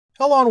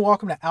Hello and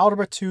welcome to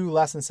Algebra 2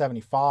 Lesson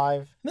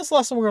 75. In this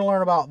lesson we're going to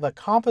learn about the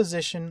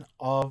composition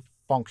of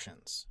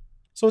functions.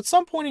 So at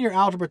some point in your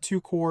Algebra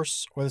 2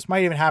 course, or this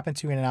might even happen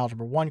to you in an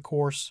Algebra 1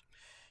 course,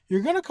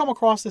 you're going to come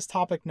across this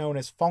topic known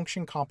as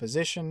function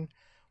composition,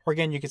 or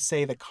again you could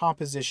say the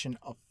composition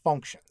of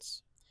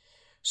functions.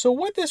 So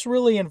what this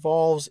really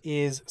involves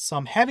is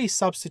some heavy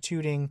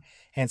substituting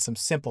and some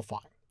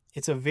simplifying.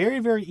 It's a very,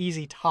 very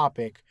easy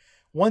topic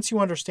once you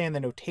understand the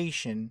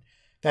notation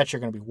that you're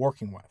going to be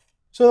working with.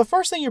 So the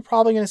first thing you're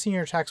probably going to see in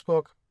your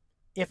textbook,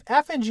 if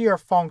f and g are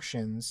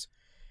functions,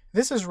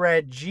 this is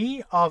read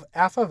g of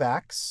f of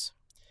x,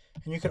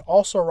 and you could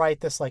also write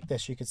this like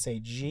this. You could say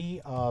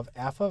g of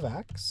f of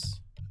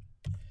x.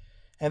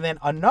 And then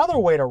another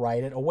way to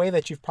write it, a way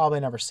that you've probably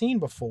never seen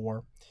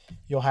before,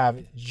 you'll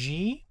have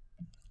g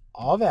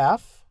of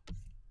f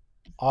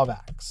of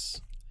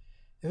x.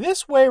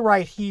 This way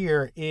right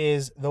here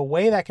is the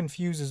way that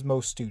confuses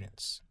most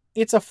students.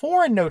 It's a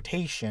foreign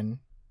notation.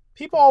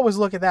 People always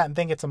look at that and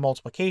think it's a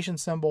multiplication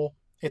symbol.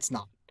 It's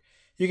not.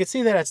 You can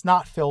see that it's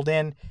not filled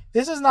in.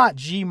 This is not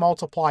g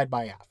multiplied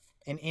by f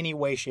in any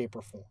way, shape,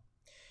 or form.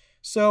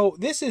 So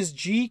this is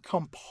g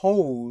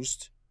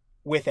composed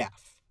with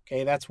f.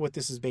 Okay, that's what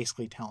this is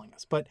basically telling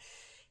us. But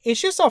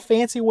it's just a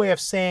fancy way of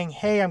saying,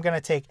 hey, I'm going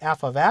to take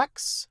f of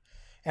x,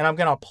 and I'm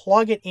going to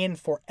plug it in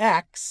for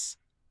x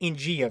in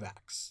g of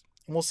x.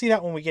 And we'll see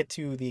that when we get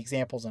to the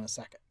examples in a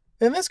second.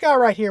 Then this guy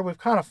right here, we've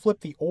kind of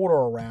flipped the order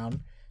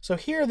around. So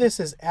here this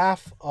is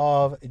f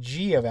of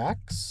g of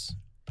x.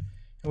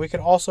 And we could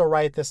also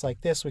write this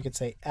like this. We could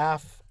say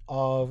f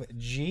of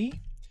g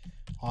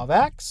of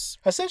x.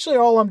 Essentially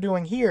all I'm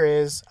doing here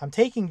is I'm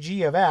taking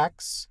g of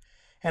x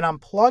and I'm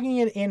plugging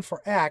it in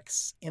for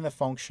x in the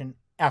function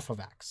f of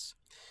x.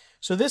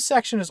 So this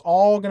section is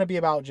all going to be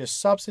about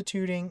just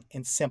substituting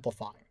and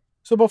simplifying.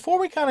 So before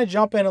we kind of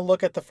jump in and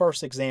look at the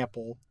first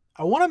example,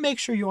 I want to make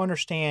sure you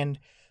understand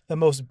the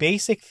most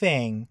basic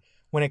thing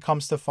when it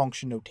comes to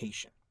function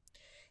notation.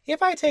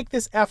 If I take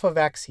this f of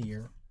x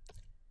here,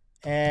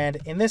 and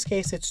in this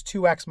case it's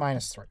 2x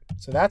minus 3,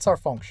 so that's our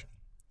function.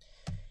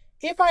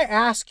 If I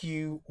ask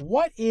you,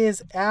 what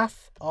is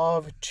f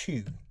of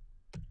 2?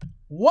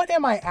 What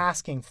am I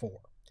asking for?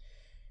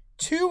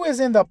 2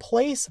 is in the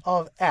place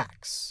of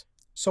x.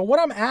 So what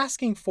I'm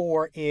asking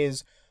for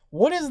is,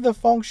 what is the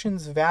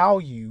function's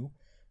value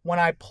when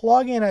I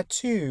plug in a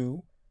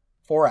 2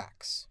 for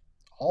x?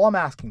 All I'm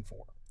asking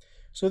for.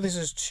 So this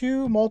is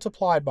 2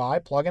 multiplied by,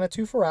 plug in a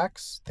 2 for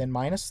x, then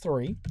minus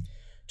 3.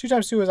 2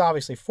 times 2 is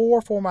obviously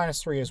 4. 4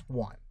 minus 3 is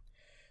 1.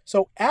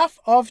 So f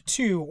of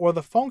 2, or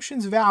the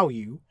function's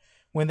value,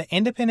 when the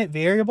independent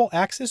variable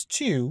x is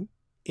 2,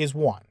 is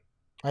 1.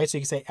 Right? So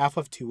you can say f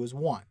of 2 is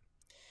 1.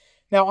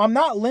 Now, I'm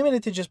not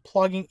limited to just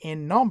plugging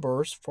in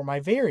numbers for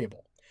my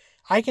variable.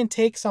 I can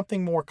take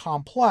something more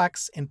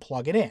complex and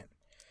plug it in.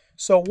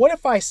 So what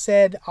if I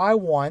said I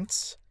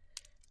want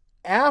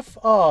f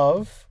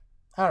of,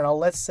 I don't know,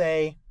 let's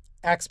say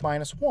x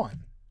minus 1.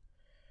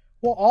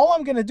 Well, all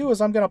I'm going to do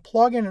is I'm going to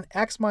plug in an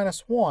x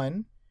minus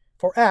 1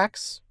 for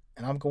x,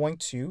 and I'm going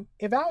to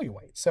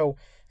evaluate. So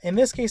in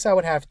this case, I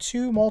would have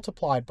 2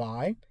 multiplied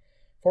by,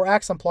 for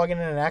x, I'm plugging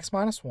in an x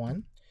minus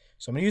 1.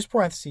 So I'm going to use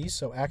parentheses,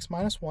 so x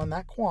minus 1,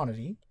 that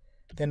quantity,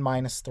 then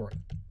minus 3.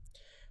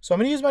 So I'm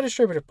going to use my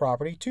distributive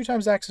property. 2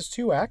 times x is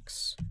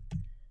 2x,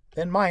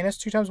 then minus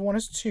 2 times 1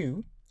 is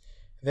 2,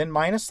 then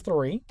minus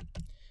 3.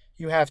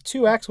 You have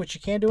 2x, which you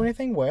can't do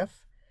anything with.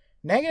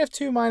 Negative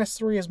 2 minus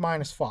 3 is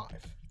minus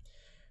 5.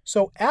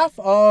 So f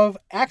of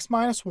x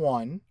minus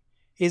 1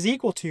 is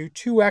equal to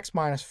 2x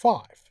minus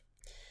 5.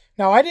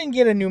 Now, I didn't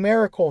get a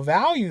numerical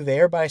value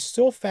there, but I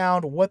still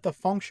found what the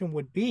function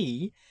would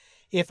be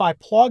if I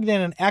plugged in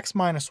an x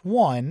minus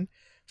 1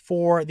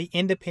 for the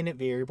independent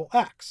variable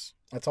x.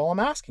 That's all I'm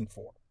asking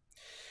for.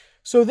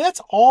 So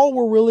that's all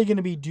we're really going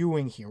to be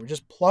doing here. We're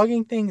just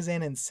plugging things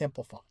in and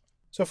simplifying.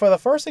 So for the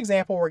first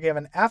example, we're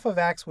given f of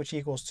x, which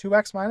equals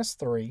 2x minus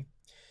 3.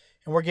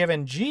 And we're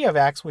given g of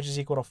x, which is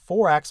equal to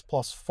 4x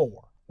plus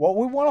 4. What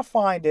we want to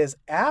find is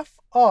f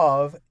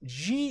of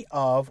g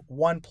of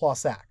 1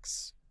 plus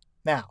x.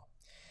 Now,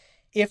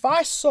 if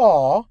I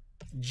saw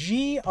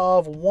g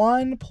of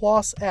 1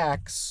 plus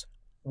x,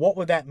 what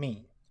would that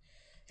mean?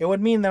 It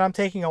would mean that I'm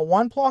taking a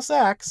 1 plus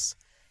x,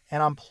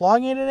 and I'm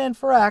plugging it in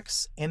for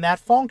x in that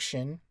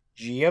function,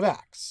 g of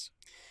x.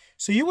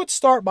 So you would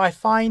start by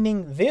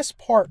finding this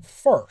part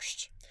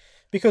first,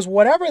 because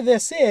whatever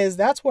this is,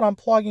 that's what I'm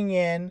plugging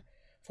in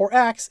for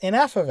x in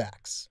f of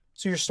x.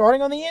 So you're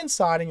starting on the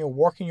inside and you're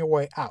working your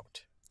way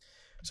out.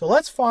 So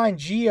let's find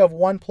g of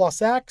 1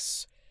 plus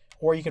x,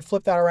 or you can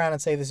flip that around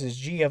and say this is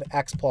g of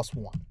x plus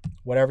 1,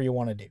 whatever you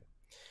want to do.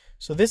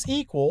 So this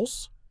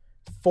equals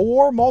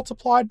 4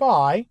 multiplied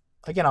by,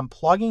 again, I'm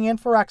plugging in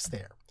for x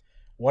there.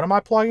 What am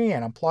I plugging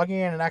in? I'm plugging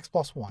in an x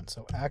plus 1.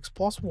 So x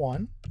plus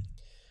 1,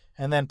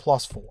 and then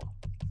plus 4.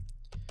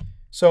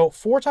 So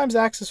 4 times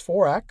x is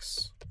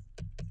 4x,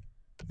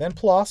 then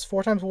plus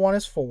 4 times 1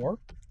 is 4,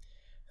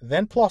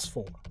 then plus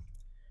 4.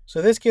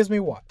 So this gives me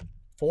what?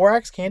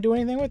 4x, can't do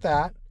anything with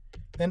that.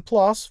 Then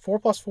plus 4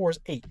 plus 4 is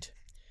 8.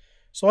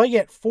 So I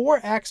get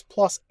 4x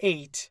plus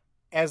 8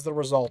 as the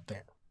result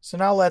there. So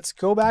now let's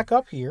go back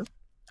up here.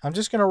 I'm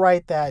just going to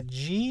write that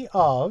g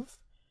of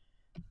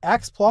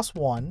x plus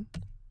 1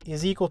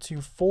 is equal to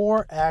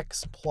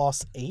 4x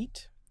plus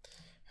 8.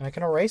 And I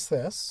can erase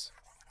this.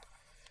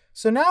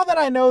 So now that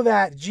I know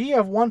that g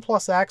of 1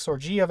 plus x, or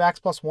g of x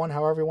plus 1,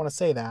 however you want to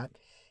say that,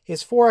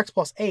 is 4x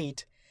plus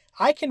 8,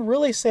 I can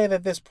really say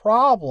that this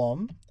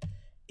problem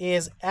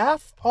is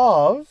f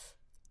of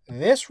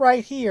this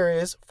right here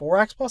is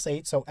 4x plus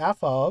 8, so f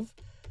of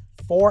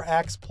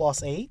 4x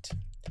plus 8.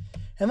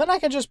 And then I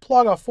can just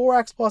plug a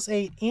 4x plus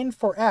 8 in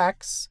for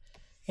x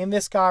in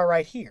this guy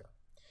right here.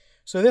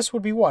 So this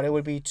would be what? It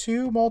would be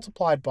 2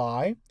 multiplied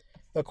by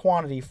the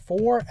quantity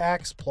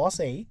 4x plus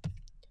 8,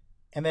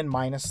 and then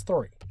minus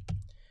 3.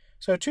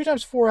 So 2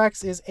 times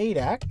 4x is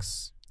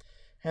 8x,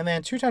 and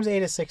then 2 times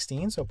 8 is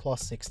 16, so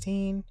plus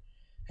 16,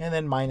 and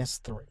then minus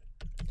 3.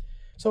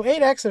 So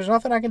 8x, there's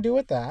nothing I can do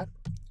with that.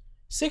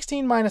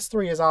 16 minus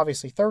 3 is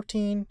obviously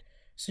 13,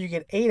 so you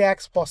get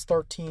 8x plus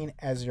 13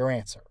 as your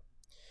answer.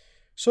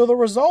 So the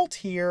result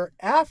here,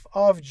 f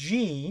of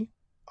g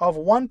of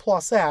 1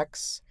 plus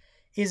x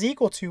is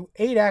equal to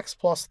 8x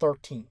plus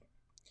 13.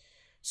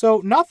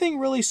 So nothing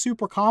really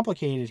super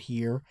complicated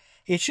here.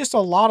 It's just a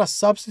lot of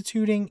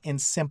substituting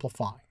and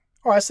simplifying.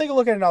 All right, let's take a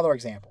look at another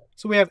example.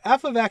 So we have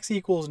f of x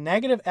equals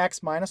negative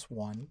x minus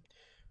 1.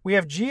 We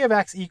have g of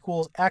x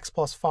equals x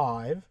plus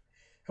 5.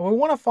 And we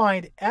want to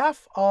find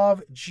f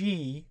of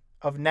g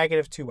of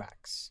negative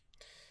 2x.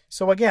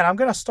 So again, I'm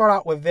going to start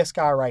out with this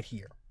guy right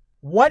here.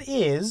 What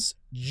is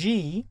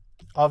g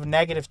of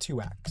negative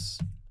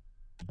 2x?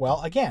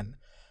 Well, again,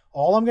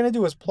 all I'm going to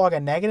do is plug a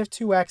negative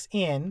 2x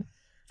in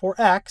for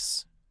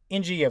x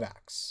in g of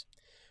x.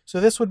 So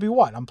this would be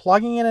what? I'm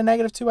plugging in a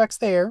negative 2x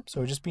there, so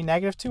it would just be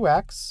negative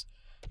 2x,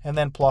 and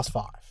then plus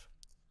 5.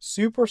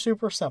 Super,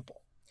 super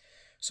simple.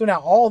 So now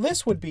all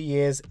this would be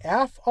is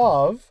f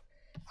of,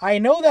 I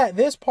know that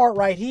this part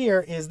right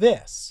here is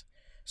this.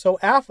 So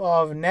f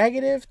of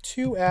negative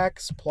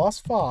 2x plus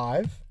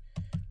 5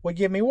 would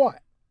give me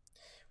what?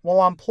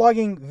 Well, I'm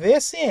plugging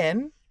this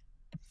in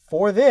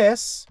for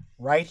this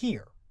right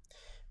here.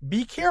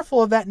 Be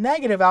careful of that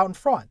negative out in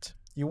front.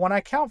 You want to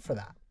account for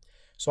that.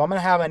 So I'm going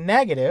to have a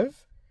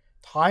negative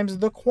times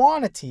the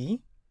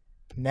quantity,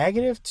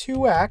 negative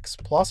 2x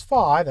plus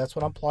 5, that's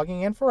what I'm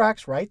plugging in for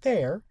x right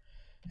there,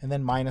 and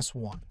then minus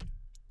 1.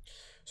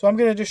 So I'm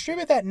going to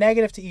distribute that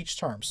negative to each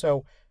term.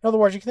 So in other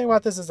words, you can think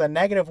about this as a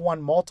negative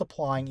 1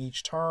 multiplying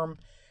each term.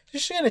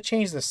 Just going to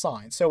change the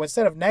sign. So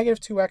instead of negative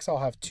 2x, I'll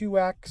have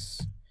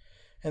 2x.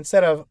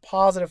 Instead of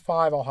positive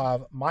 5, I'll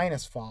have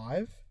minus 5.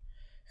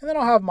 And then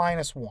I'll have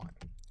minus 1.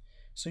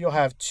 So you'll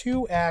have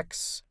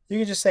 2x. You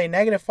can just say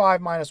negative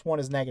 5 minus 1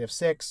 is negative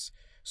 6.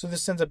 So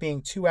this ends up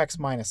being 2x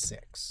minus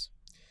 6.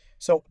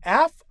 So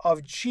f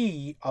of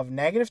g of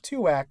negative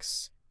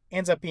 2x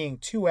ends up being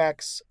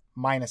 2x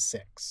minus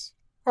 6.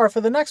 All right,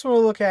 for the next one,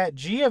 we'll look at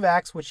g of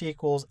x, which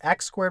equals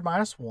x squared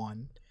minus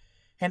 1,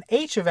 and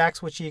h of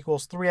x, which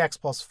equals 3x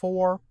plus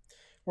 4.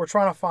 We're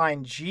trying to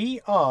find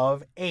g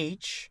of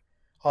h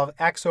of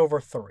x over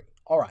 3.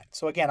 All right,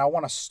 so again, I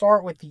want to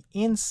start with the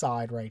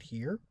inside right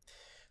here.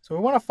 So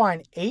we want to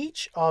find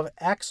h of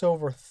x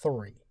over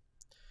 3.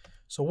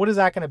 So what is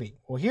that going to be?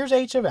 Well, here's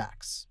h of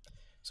x.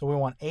 So we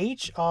want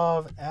h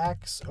of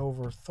x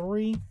over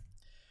 3.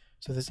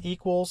 So this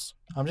equals,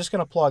 I'm just going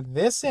to plug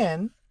this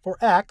in for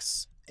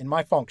x in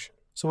my function.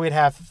 So we'd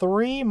have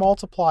 3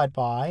 multiplied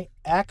by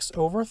x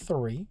over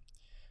 3,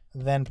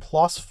 then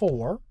plus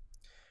 4.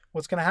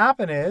 What's going to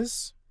happen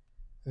is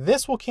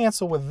this will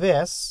cancel with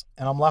this,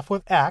 and I'm left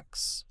with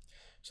x.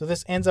 So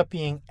this ends up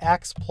being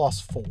x plus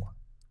 4.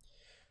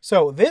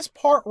 So this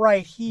part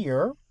right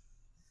here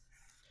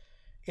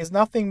is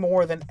nothing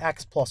more than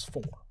x plus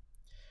 4.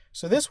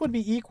 So this would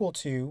be equal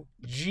to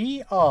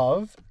g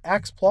of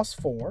x plus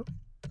 4.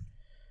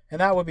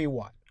 And that would be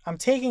what? I'm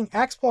taking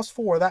x plus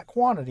 4, that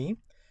quantity,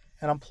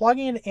 and I'm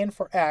plugging it in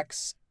for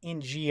x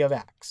in g of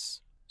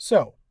x.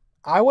 So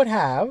I would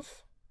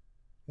have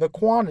the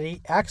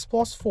quantity x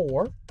plus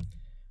 4.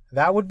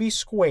 That would be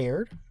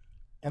squared.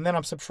 And then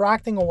I'm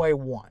subtracting away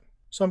 1.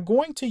 So I'm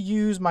going to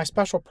use my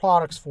special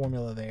products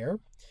formula there.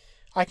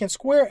 I can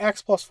square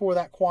x plus 4,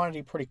 that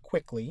quantity, pretty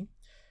quickly.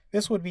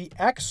 This would be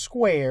x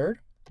squared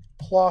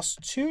plus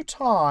 2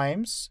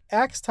 times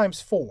x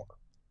times 4.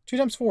 2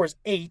 times 4 is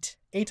 8.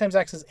 8 times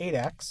x is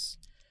 8x.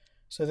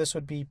 So this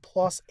would be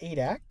plus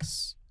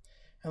 8x.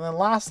 And then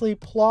lastly,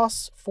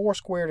 plus 4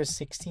 squared is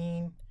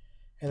 16.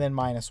 And then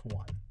minus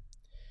 1.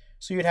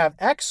 So you'd have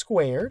x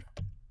squared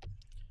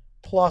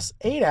plus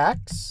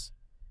 8x.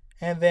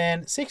 And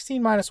then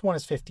 16 minus 1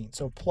 is 15.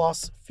 So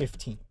plus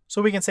 15.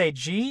 So we can say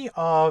g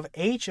of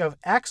h of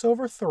x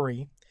over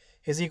 3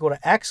 is equal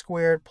to x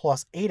squared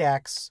plus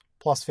 8x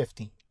plus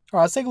 15. All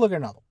right, let's take a look at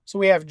another. So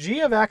we have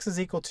g of x is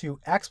equal to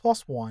x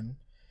plus 1.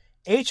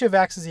 H of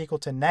x is equal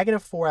to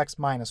negative 4x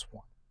minus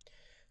 1.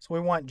 So we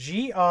want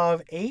g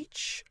of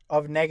h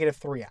of negative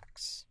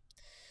 3x.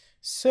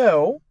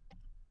 So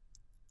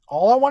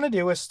all I want to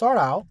do is start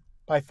out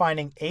by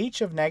finding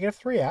h of negative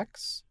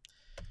 3x.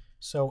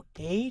 So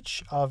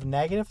h of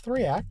negative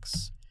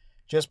 3x,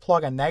 just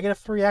plug a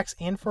negative 3x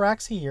in for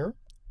x here.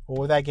 What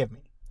would that give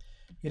me?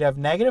 You'd have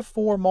negative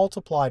 4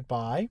 multiplied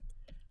by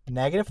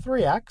negative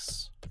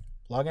 3x,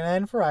 plugging it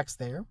in for x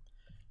there,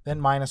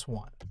 then minus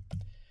 1.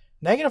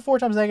 Negative 4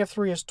 times negative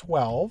 3 is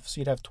 12, so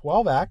you'd have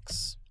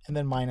 12x, and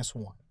then minus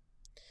 1.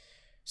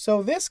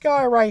 So this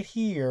guy right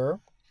here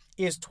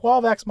is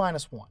 12x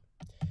minus 1.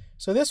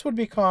 So this would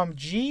become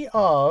g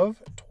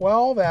of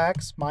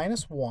 12x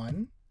minus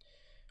 1,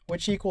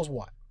 which equals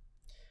what?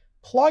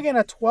 Plug in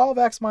a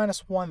 12x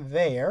minus 1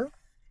 there.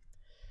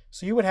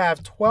 So you would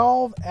have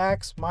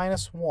 12x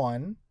minus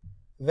 1,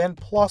 then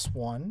plus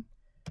 1.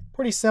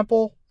 Pretty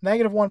simple.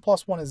 Negative 1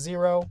 plus 1 is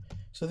 0.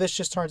 So this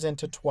just turns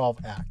into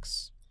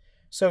 12x.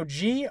 So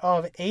g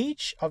of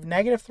h of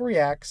negative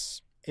 3x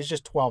is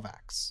just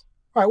 12x.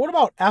 All right, what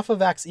about f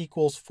of x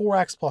equals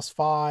 4x plus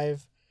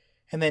 5,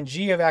 and then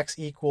g of x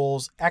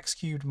equals x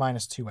cubed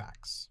minus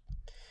 2x?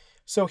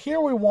 So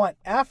here we want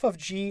f of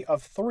g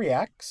of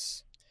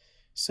 3x.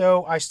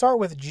 So I start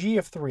with g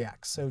of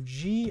 3x. So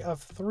g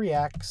of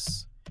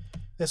 3x,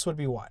 this would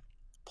be what?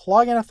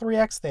 Plug in a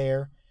 3x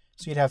there.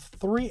 So you'd have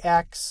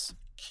 3x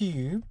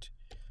cubed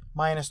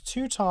minus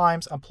 2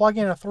 times, I'm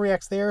plugging in a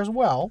 3x there as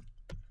well.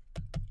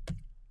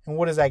 And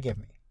what does that give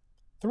me?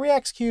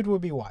 3x cubed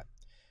would be what?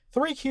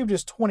 3 cubed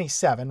is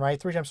 27, right?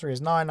 3 times 3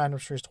 is 9, 9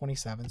 times 3 is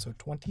 27, so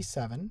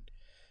 27.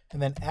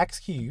 And then x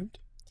cubed.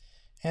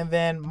 And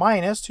then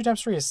minus 2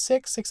 times 3 is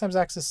 6, 6 times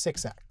x is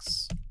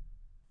 6x.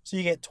 So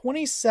you get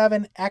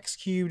 27x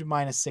cubed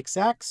minus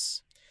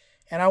 6x.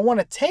 And I want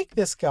to take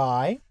this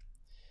guy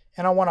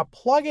and I want to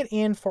plug it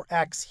in for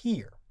x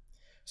here.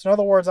 So in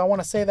other words, I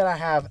want to say that I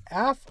have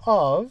f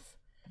of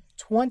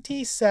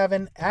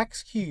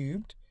 27x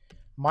cubed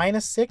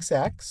minus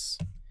 6x.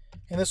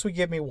 And this would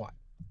give me what?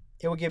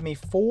 It would give me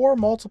 4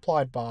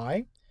 multiplied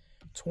by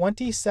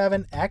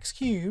 27x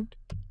cubed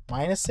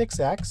minus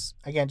 6x.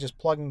 Again, just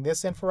plugging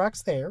this in for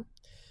x there.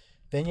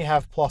 Then you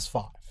have plus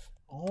 5.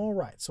 All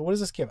right, so what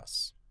does this give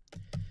us?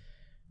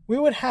 We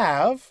would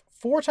have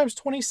 4 times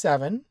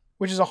 27,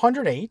 which is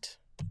 108.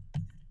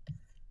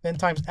 Then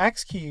times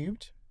x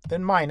cubed,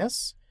 then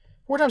minus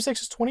 4 times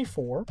 6 is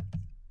 24,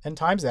 then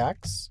times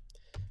x,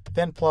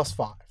 then plus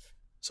 5.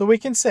 So we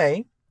can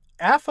say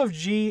f of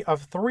g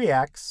of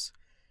 3x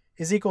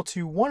is equal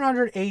to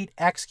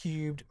 108x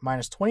cubed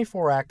minus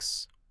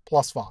 24x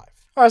plus 5. All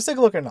right, let's take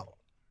a look at another one.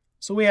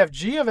 So we have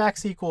g of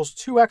x equals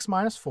 2x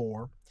minus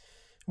 4.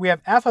 We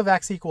have f of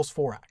x equals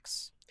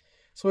 4x.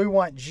 So we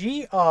want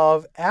g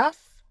of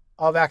f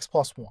of x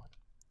plus 1.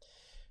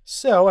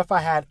 So if I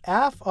had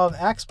f of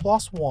x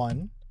plus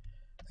 1,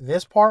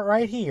 this part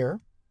right here,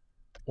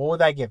 what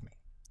would that give me?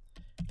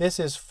 This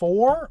is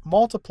 4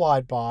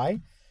 multiplied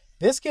by,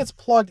 this gets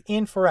plugged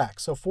in for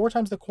x. So 4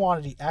 times the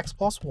quantity x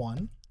plus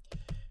 1.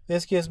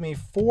 This gives me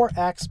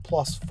 4x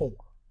plus 4.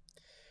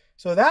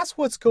 So that's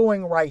what's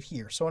going right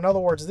here. So in other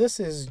words, this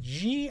is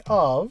g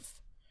of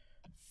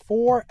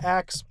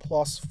 4x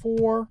plus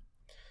 4.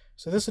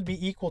 So this would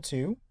be equal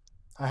to,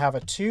 I have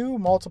a 2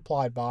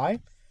 multiplied by,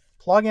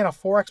 plug in a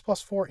 4x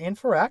plus 4 in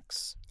for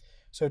x.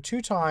 So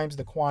 2 times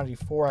the quantity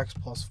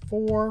 4x plus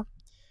 4,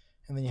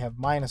 and then you have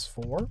minus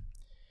 4.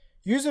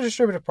 Use the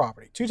distributive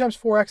property. 2 times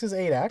 4x is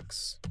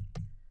 8x,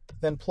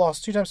 then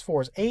plus 2 times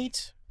 4 is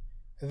 8,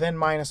 then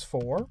minus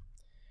 4.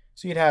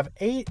 So you'd have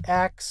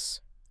 8x,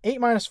 8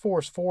 minus 4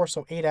 is 4,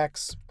 so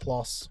 8x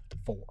plus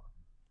 4.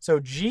 So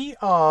g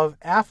of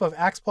f of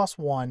x plus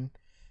 1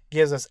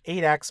 gives us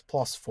 8x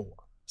plus 4.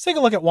 Let's take a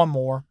look at one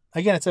more.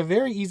 Again, it's a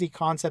very easy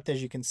concept,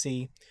 as you can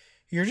see.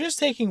 You're just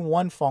taking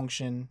one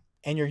function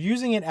and you're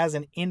using it as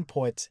an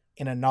input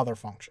in another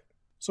function.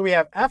 So we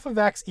have f of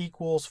x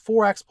equals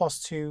 4x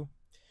plus 2.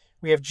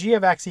 We have g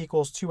of x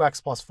equals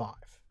 2x plus 5.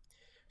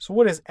 So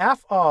what is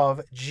f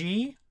of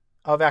g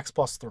of x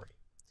plus 3?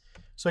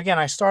 So again,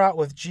 I start out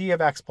with g of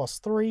x plus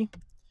 3.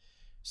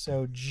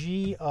 So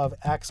g of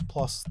x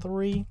plus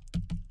 3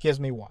 gives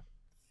me what?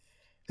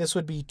 This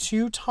would be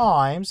 2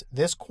 times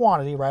this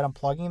quantity, right? I'm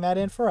plugging that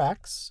in for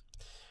x.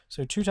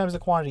 So 2 times the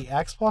quantity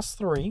x plus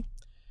 3,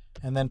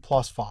 and then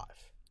plus 5.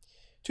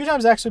 2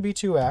 times x would be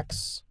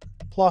 2x,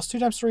 plus 2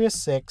 times 3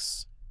 is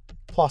 6,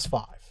 plus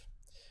 5.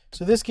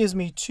 So this gives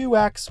me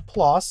 2x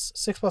plus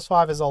 6 plus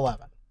 5 is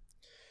 11.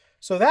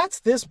 So that's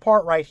this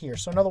part right here.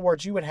 So in other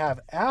words, you would have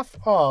f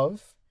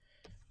of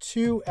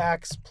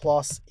 2x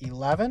plus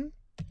 11.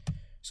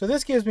 So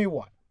this gives me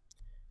what?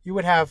 You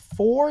would have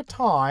 4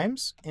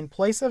 times, in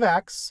place of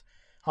x,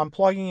 I'm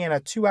plugging in a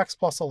 2x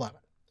plus 11.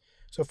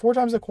 So 4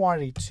 times the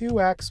quantity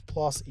 2x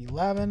plus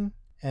 11,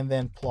 and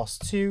then plus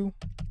 2.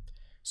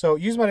 So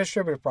use my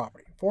distributive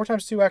property. 4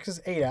 times 2x is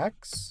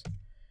 8x,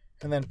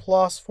 and then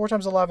plus 4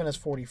 times 11 is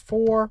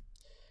 44,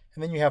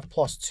 and then you have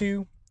plus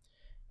 2.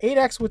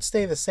 8x would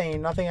stay the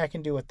same, nothing I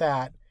can do with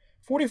that.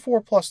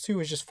 44 plus 2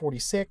 is just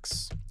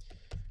 46.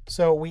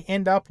 So we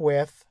end up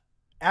with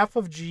f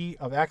of g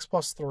of x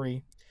plus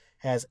 3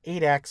 has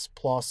 8x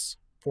plus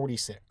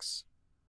 46.